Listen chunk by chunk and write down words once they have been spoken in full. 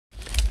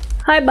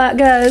Hi bot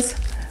guys,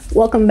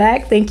 welcome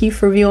back. Thank you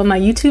for viewing my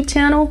YouTube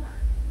channel.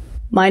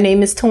 My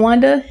name is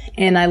Tawanda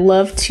and I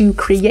love to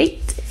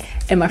create,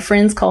 and my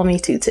friends call me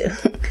Tutu.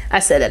 I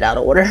said it out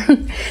of order.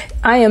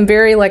 I am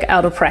very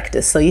out of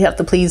practice, so you have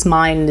to please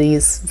mind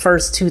these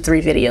first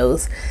 2-3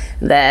 videos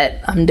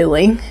that I'm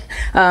doing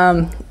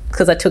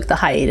because I took the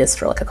hiatus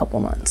for a couple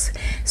months.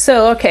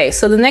 So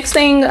so the next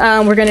thing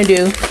we're gonna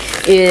do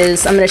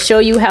is I'm gonna show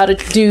you how to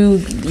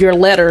do your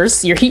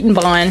letters, your heat and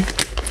bond,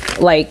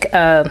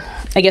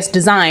 I guess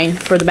design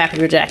for the back of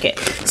your jacket.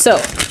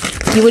 So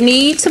you would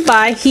need to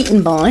buy heat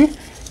and bond.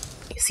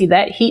 You see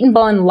that heat and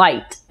bond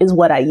light is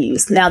what I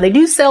use. Now they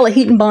do sell a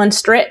heat and bond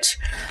stretch,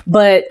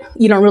 but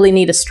you don't really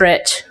need a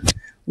stretch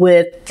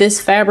with this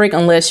fabric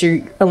unless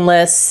you're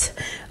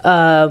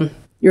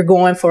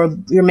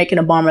making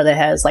a bomber that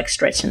has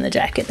stretch in the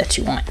jacket that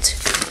you want.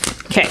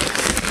 Okay,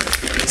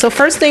 so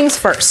first things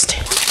first,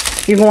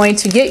 you're going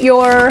to get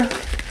your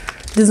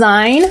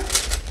design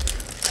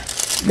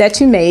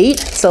that you made.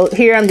 So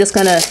here I'm just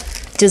gonna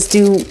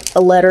do a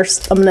letter.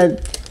 I'm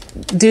gonna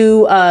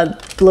do the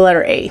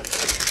letter A.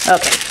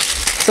 Okay,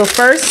 so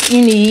first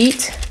you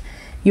need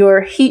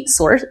your heat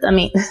source,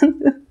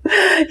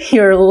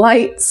 your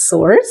light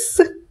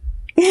source.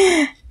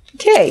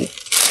 Okay,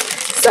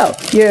 so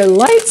your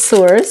light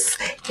source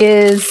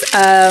is,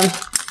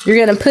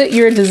 you're gonna put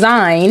your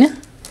design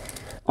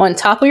on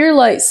top of your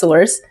light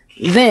source.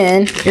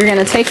 Then you're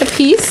gonna take a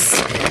piece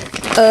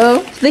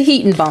of the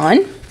heat and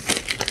bond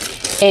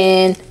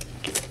and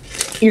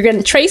you're going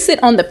to trace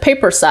it on the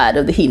paper side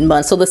of the heat and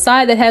bond. So the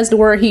side that has the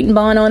word heat and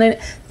bond on it,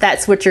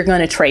 that's what you're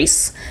going to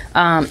trace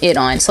it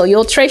on. So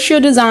you'll trace your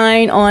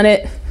design on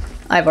it.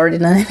 I've already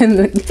done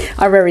it.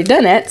 I've already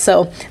done it.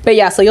 So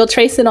you'll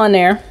trace it on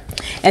there.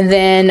 And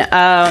then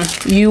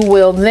you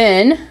will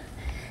then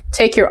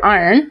take your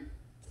iron.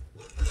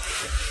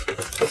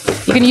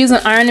 You can use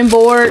an ironing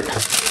board,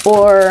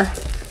 or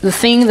the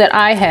thing that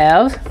I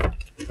have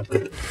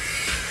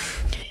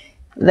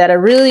that I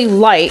really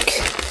like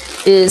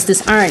is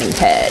this ironing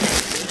pad,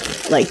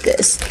 like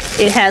this.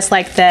 It has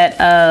that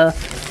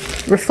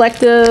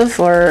reflective,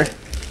 or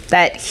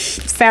that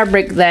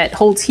fabric that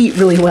holds heat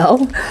really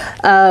well,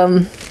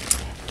 and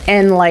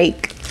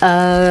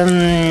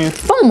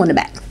foam on the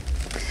back.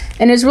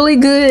 And it's really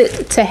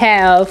good to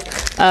have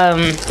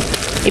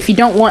if you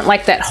don't want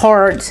that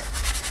hard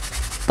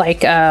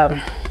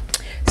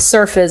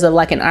surface of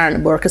an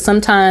ironing board, because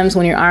sometimes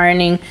when you're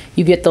ironing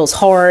you get those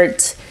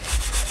hard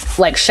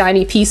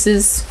shiny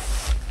pieces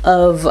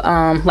of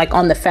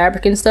on the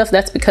fabric and stuff.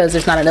 That's because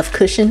there's not enough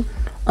cushion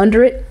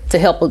under it to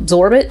help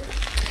absorb it.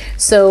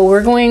 So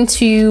we're going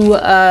to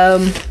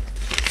I've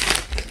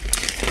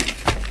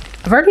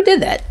already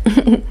did that.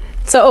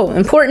 So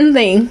important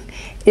thing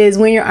is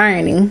when you're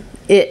ironing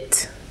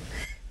it,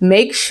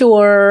 make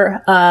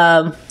sure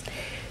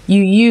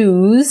you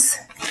use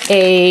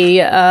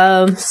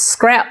a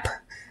scrap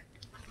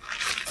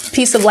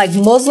piece of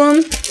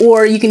muslin,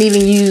 or you can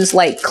even use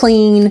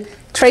clean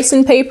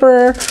tracing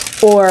paper,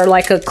 or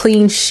a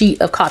clean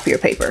sheet of copier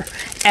paper.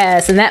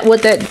 And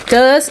what that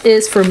does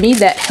is, for me,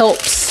 that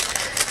helps.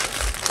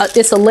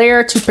 It's a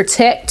layer to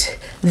protect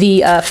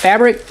the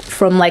fabric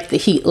from the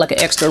heat, an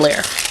extra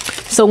layer.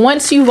 So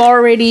once you've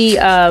already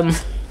ironed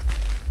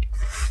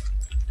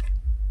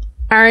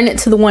it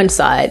to the one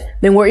side,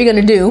 then what you're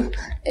going to do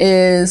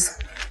is,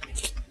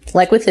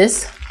 with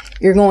this,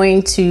 you're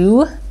going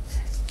to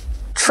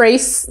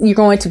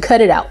cut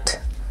it out.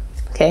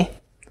 Okay,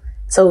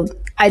 so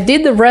I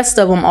did the rest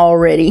of them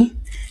already.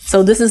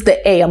 So this is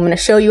the A. I'm going to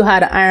show you how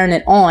to iron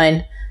it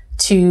on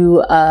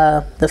to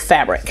the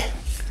fabric.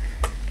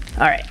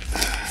 All right.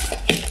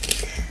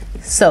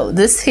 So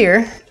this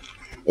here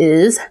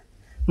is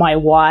my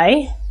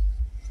Y.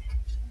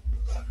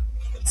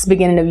 It's the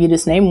beginning of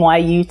Yuta's name,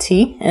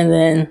 Y-U-T, and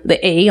then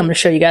the A. I'm going to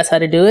show you guys how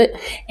to do it.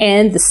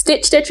 And the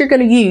stitch that you're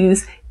going to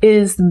use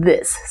is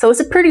this. So it's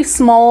a pretty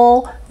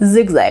small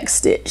zigzag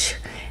stitch.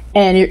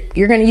 And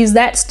you're going to use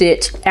that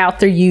stitch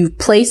after you've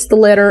placed the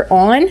letter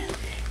on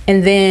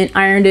and then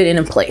ironed it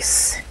in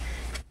place.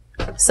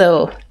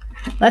 So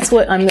that's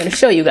what I'm going to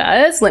show you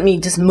guys. Let me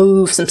just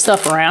move some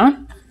stuff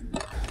around.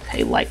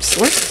 Okay, light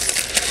source.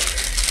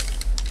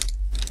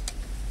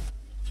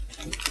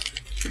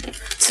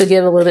 To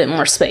give a little bit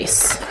more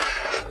space.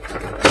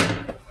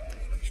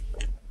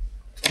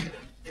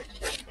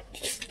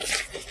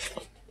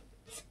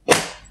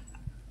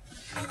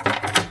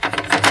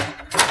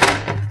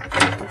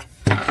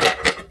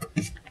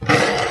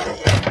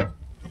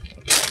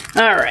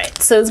 All right,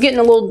 so it's getting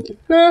a little,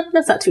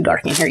 that's not too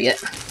dark in here yet.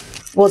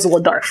 Well, it's a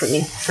little dark for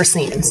me, for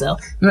seeing, so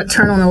I'm gonna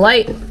turn on the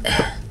light.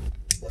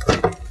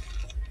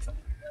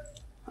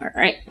 All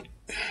right.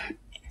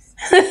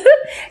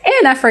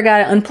 And I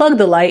forgot to unplug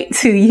the light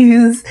to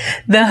use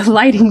the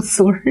lighting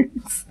source.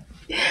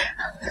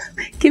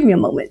 Give me a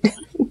moment.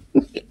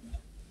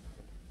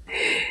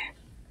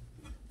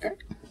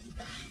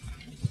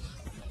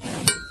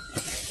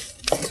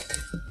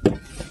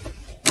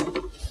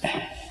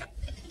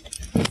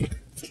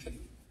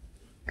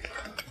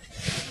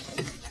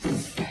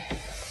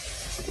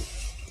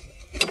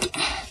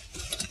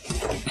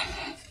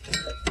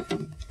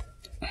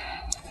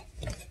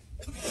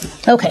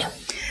 Okay,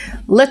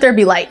 let there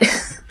be light.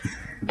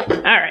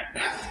 All right,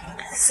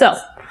 so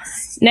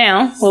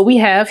now what we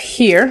have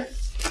here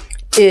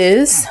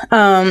is,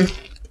 let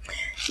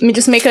me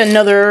just make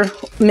another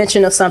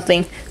mention of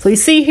something. So you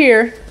see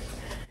here,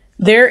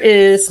 there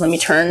is, let me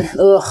turn,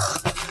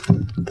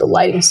 the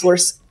lighting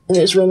source in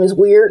this room is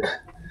weird.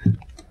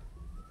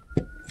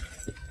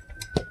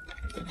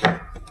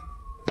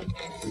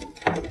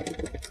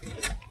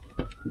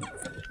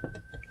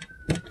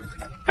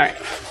 All right.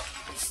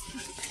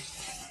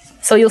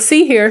 So you'll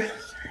see here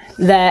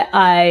that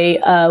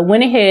I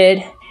went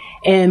ahead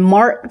and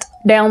marked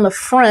down the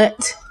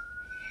front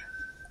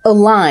a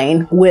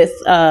line with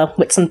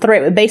some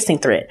thread, with basting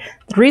thread.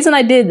 The reason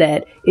I did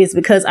that is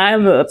because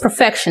I'm a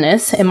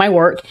perfectionist in my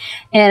work,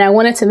 and I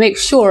wanted to make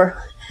sure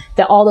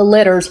that all the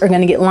letters are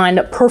going to get lined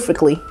up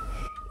perfectly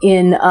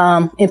in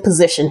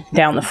position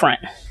down the front.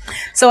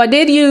 So I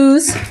did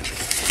use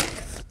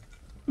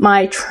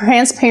my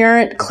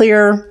transparent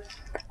clear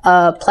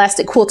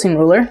plastic quilting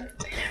ruler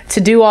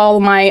to do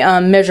all my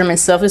measurement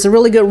stuff. It's a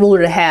really good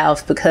ruler to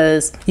have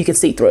because you can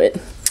see through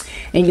it.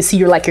 And you can see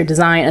your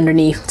design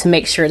underneath to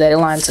make sure that it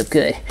lines up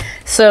good.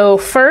 So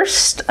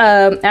first,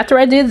 after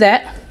I did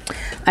that,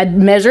 I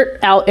measured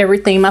out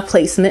everything, my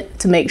placement,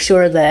 to make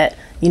sure that,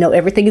 you know,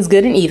 everything is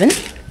good and even.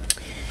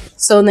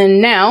 So then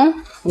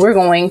now we're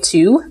going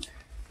to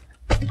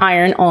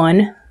iron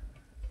on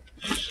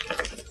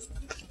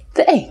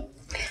the A.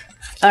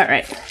 All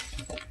right.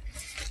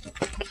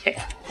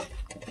 Okay.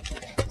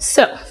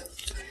 So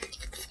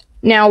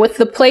now with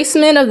the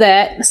placement of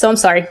that, so I'm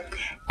sorry,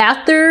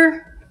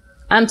 after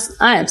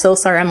I am so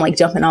sorry. I'm like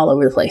jumping all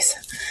over the place.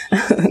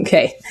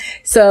 Okay.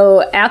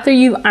 So after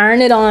you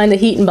iron it on the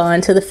heat and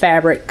bond to the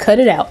fabric, cut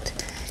it out,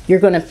 you're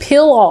going to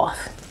peel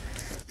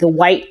off the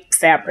white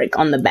fabric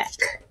on the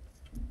back.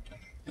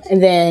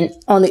 And then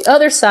on the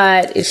other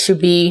side, it should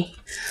be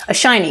a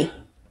shiny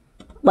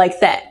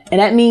like that.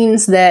 And that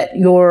means that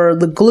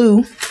the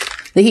glue,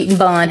 the heat and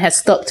bond has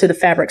stuck to the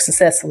fabric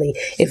successfully.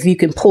 If you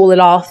can pull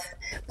off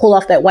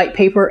that white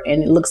paper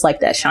and it looks like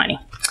that shiny.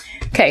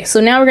 Okay, so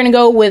now we're going to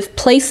go with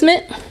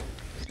placement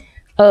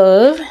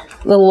of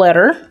the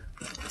letter.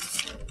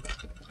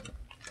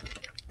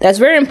 That's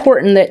very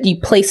important that you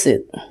place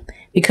it,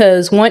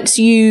 because once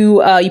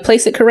you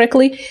place it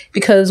correctly,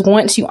 because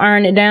once you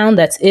iron it down,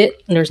 that's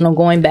it. And there's no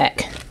going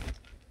back.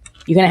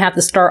 You're going to have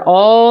to start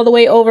all the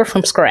way over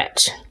from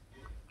scratch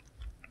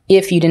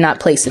if you did not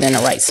place it in the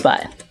right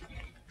spot.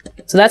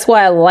 So that's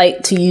why I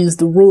like to use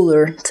the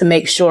ruler to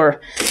make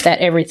sure that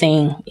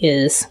everything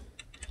is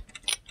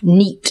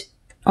neat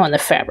on the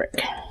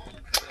fabric.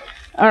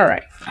 All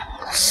right,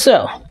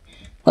 so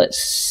let's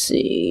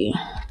see.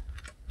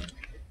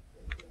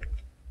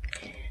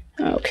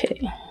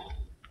 Okay.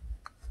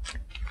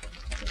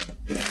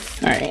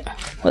 All right,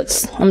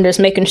 I'm just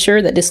making sure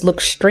that this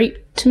looks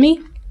straight to me.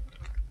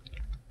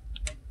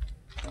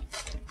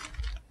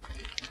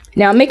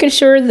 Now, making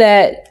sure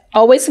that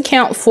always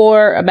account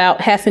for about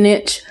 1/2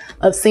 inch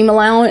of seam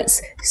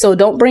allowance. So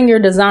don't bring your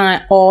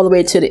design all the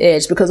way to the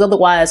edge, because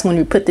otherwise when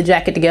you put the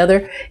jacket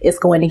together, it's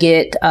going to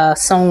get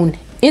sewn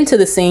into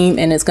the seam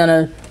and it's going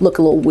to look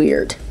a little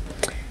weird.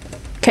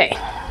 Okay,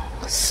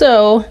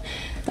 so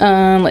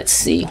let's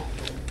see.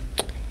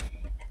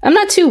 I'm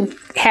not too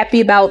happy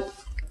about,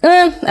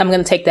 I'm going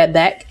to take that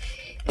back.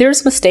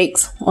 There's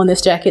mistakes on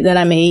this jacket that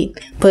I made,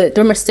 but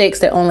they're mistakes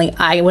that only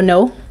I would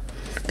know,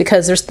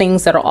 because there's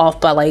things that are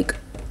off by like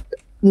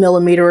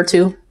millimeter or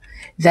two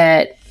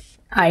that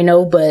I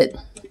know, but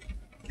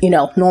you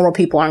know, normal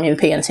people aren't even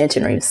paying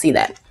attention or even see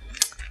that.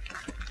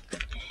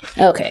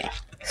 Okay,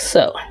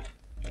 so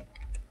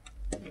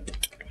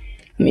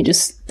let me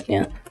just,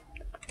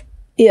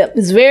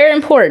 it's very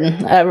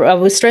important. I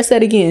would stress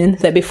that again,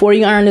 that before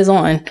you iron this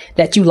on,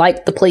 that you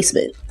like the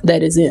placement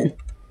that is in,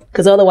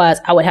 because otherwise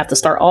I would have to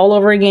start all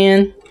over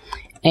again,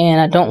 and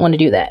I don't want to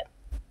do that.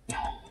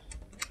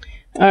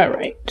 All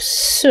right,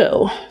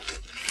 so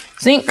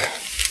I think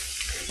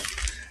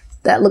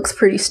that looks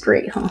pretty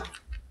straight, huh?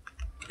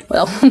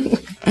 Well,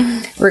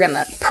 we're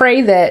gonna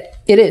pray that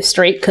it is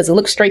straight, because it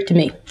looks straight to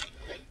me.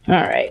 All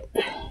right.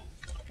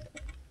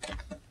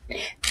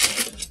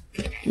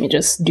 Let me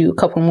just do a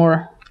couple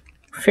more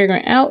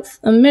figuring out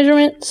the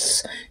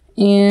measurements,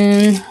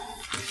 and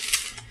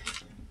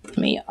let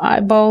me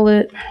eyeball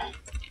it.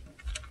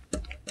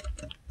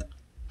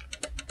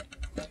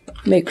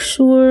 Make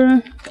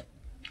sure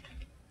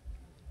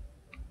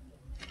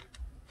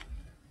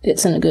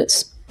it's in a good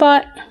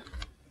spot.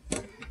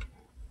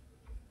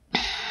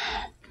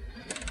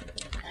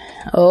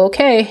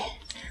 Okay,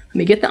 let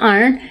me get the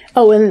iron.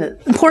 Oh, and the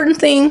important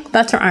thing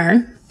about your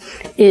iron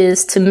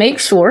is to make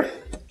sure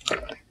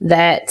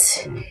that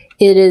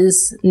it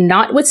is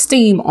not with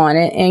steam on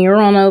it, and you're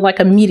on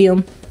a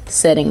medium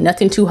setting,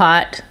 nothing too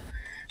hot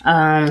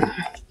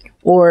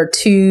or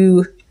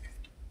too,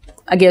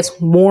 I guess,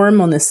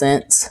 warm on the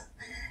sense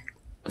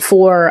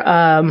for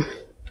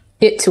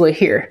it to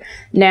adhere.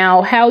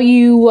 Now, how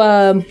you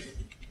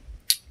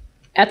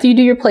after you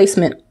do your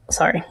placement,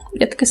 sorry, you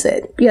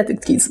have to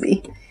excuse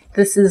me.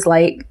 This is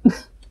like,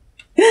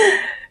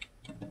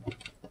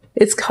 it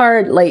It's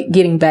hard like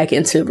getting back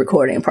into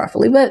recording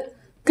properly, but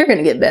they're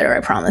gonna get better, I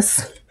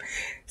promise.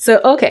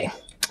 So, okay.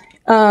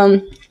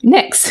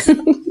 Next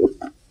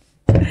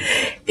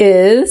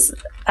is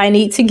I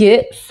need to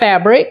get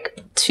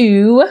fabric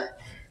to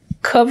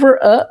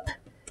cover up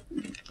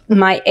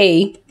my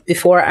A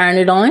before I iron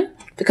it on,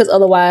 because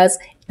otherwise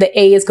the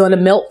A is going to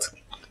melt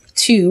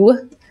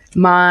to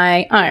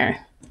my iron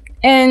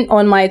and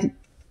on my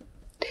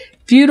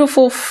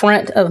beautiful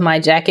front of my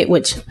jacket,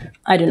 which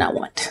I do not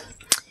want.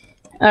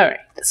 All right,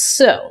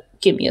 so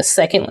give me a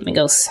second. Let me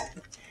go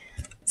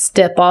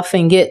step off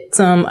and get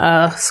some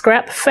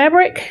scrap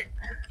fabric.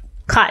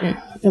 Cotton,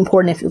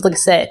 important. If you, like I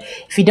said,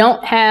 if you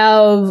don't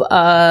have,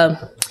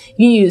 you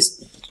can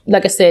use,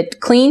 like I said,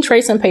 clean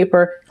tracing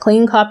paper,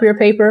 clean copier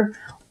paper,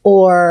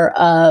 or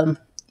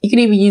you can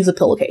even use a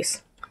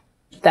pillowcase.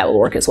 That will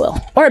work as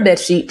well. Or a bed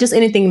sheet, just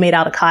anything made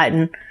out of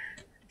cotton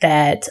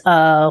that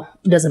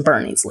doesn't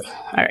burn easily.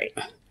 All right.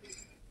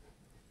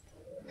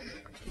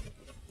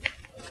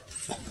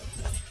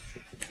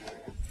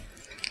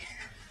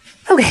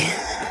 Okay,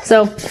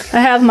 so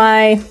I have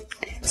my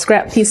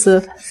scrap piece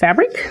of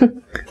fabric.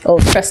 Oh,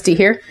 trusty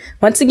here.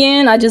 Once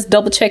again, I just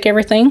double check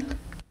everything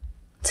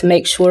to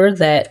make sure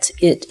that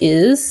it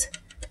is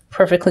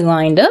perfectly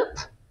lined up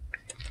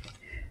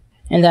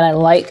and that I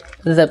like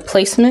the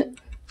placement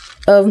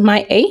of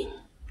my A.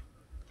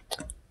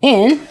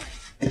 And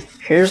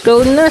here's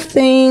goes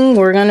nothing.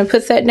 We're gonna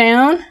put that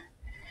down.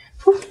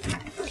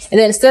 And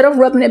then instead of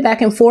rubbing it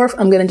back and forth,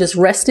 I'm gonna just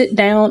rest it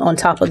down on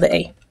top of the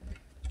A.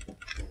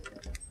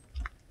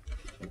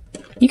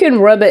 You can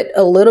rub it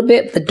a little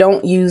bit, but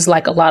don't use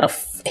like a lot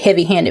of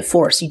heavy-handed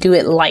force. You do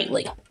it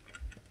lightly.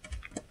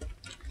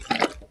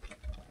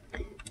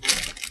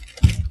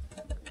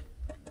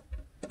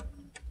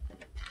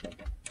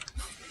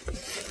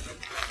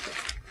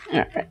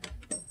 All right.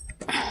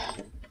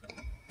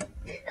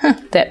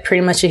 That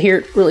pretty much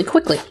adhered really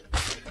quickly.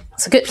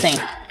 That's a good thing.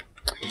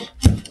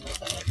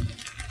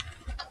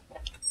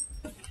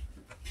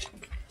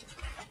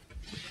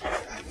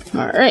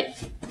 All right.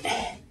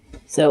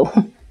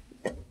 So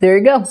there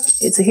you go.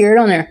 It's adhered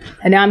on there.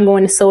 And now I'm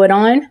going to sew it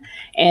on.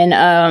 And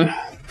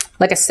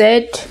like I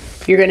said,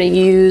 you're going to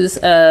use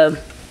a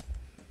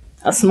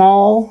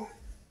small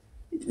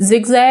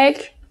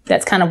zigzag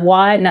that's kind of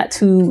wide, not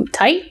too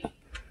tight,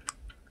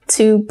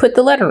 to put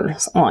the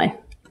letters on.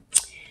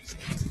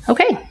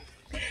 Okay.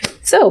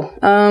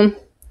 So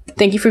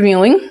thank you for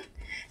viewing.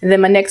 And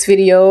then my next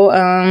video,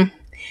 I'm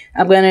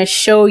going to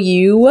show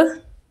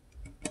you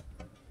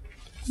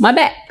my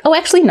back. Oh,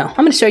 actually, no. I'm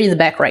going to show you the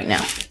back right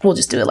now. We'll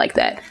just do it like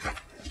that.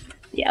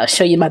 Yeah, I'll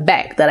show you my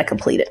back that I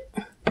completed,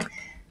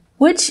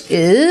 which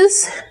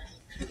is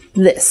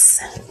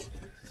this.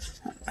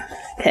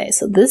 Okay,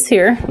 so this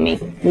here, let me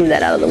move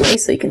that out of the way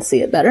so you can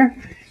see it better,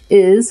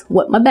 is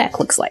what my back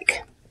looks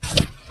like.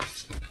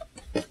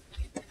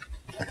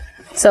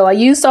 So I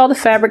used all the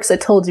fabrics I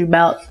told you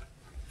about.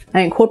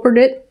 I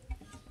incorporated it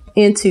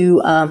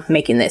into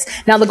making this.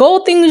 Now, the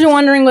gold things you're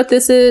wondering what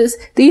this is,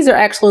 these are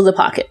actually the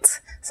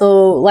pockets.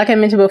 So like I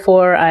mentioned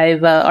before,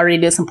 I've already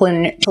did some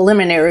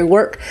preliminary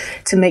work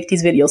to make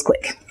these videos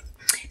quick.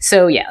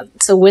 So yeah,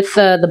 so with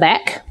the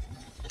back,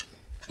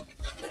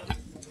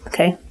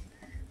 okay,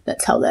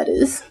 that's how that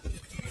is.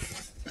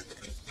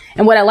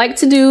 And what I like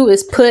to do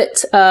is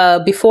put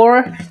before,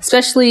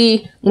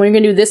 especially when you're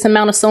gonna do this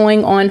amount of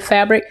sewing on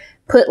fabric,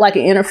 put like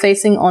an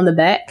interfacing on the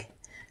back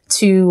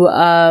to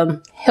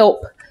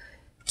help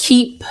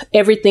keep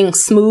everything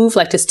smooth,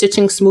 like the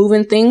stitching smooth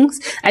and things.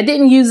 I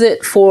didn't use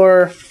it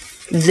for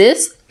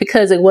this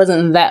because it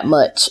wasn't that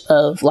much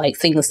of like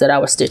things that I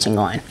was stitching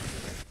on.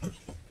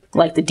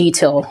 Like the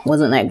detail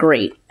wasn't that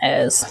great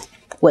as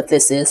what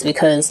this is,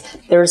 because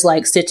there's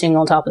like stitching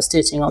on top of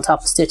stitching on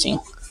top of stitching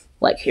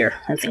like here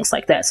and things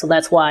like that. So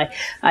that's why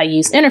I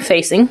use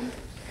interfacing.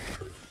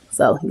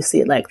 So you see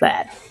it like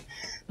that.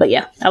 But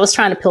yeah, I was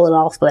trying to peel it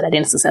off, but I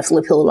didn't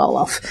successfully peel it all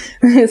off.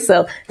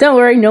 So don't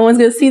worry, no one's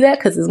gonna see that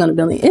because it's gonna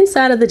be on the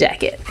inside of the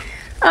jacket.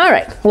 All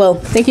right, well,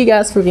 thank you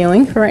guys for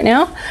viewing for right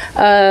now.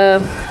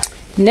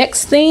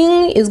 Next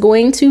thing is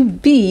going to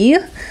be,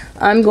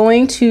 I'm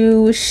going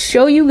to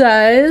show you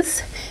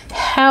guys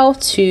how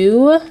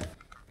to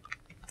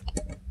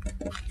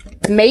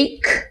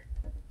make,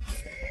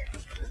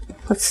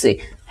 let's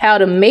see, how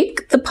to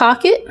make the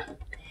pocket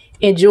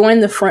and join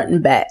the front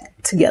and back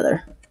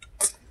together.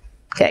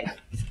 Okay,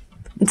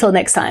 until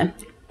next time,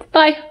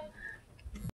 bye.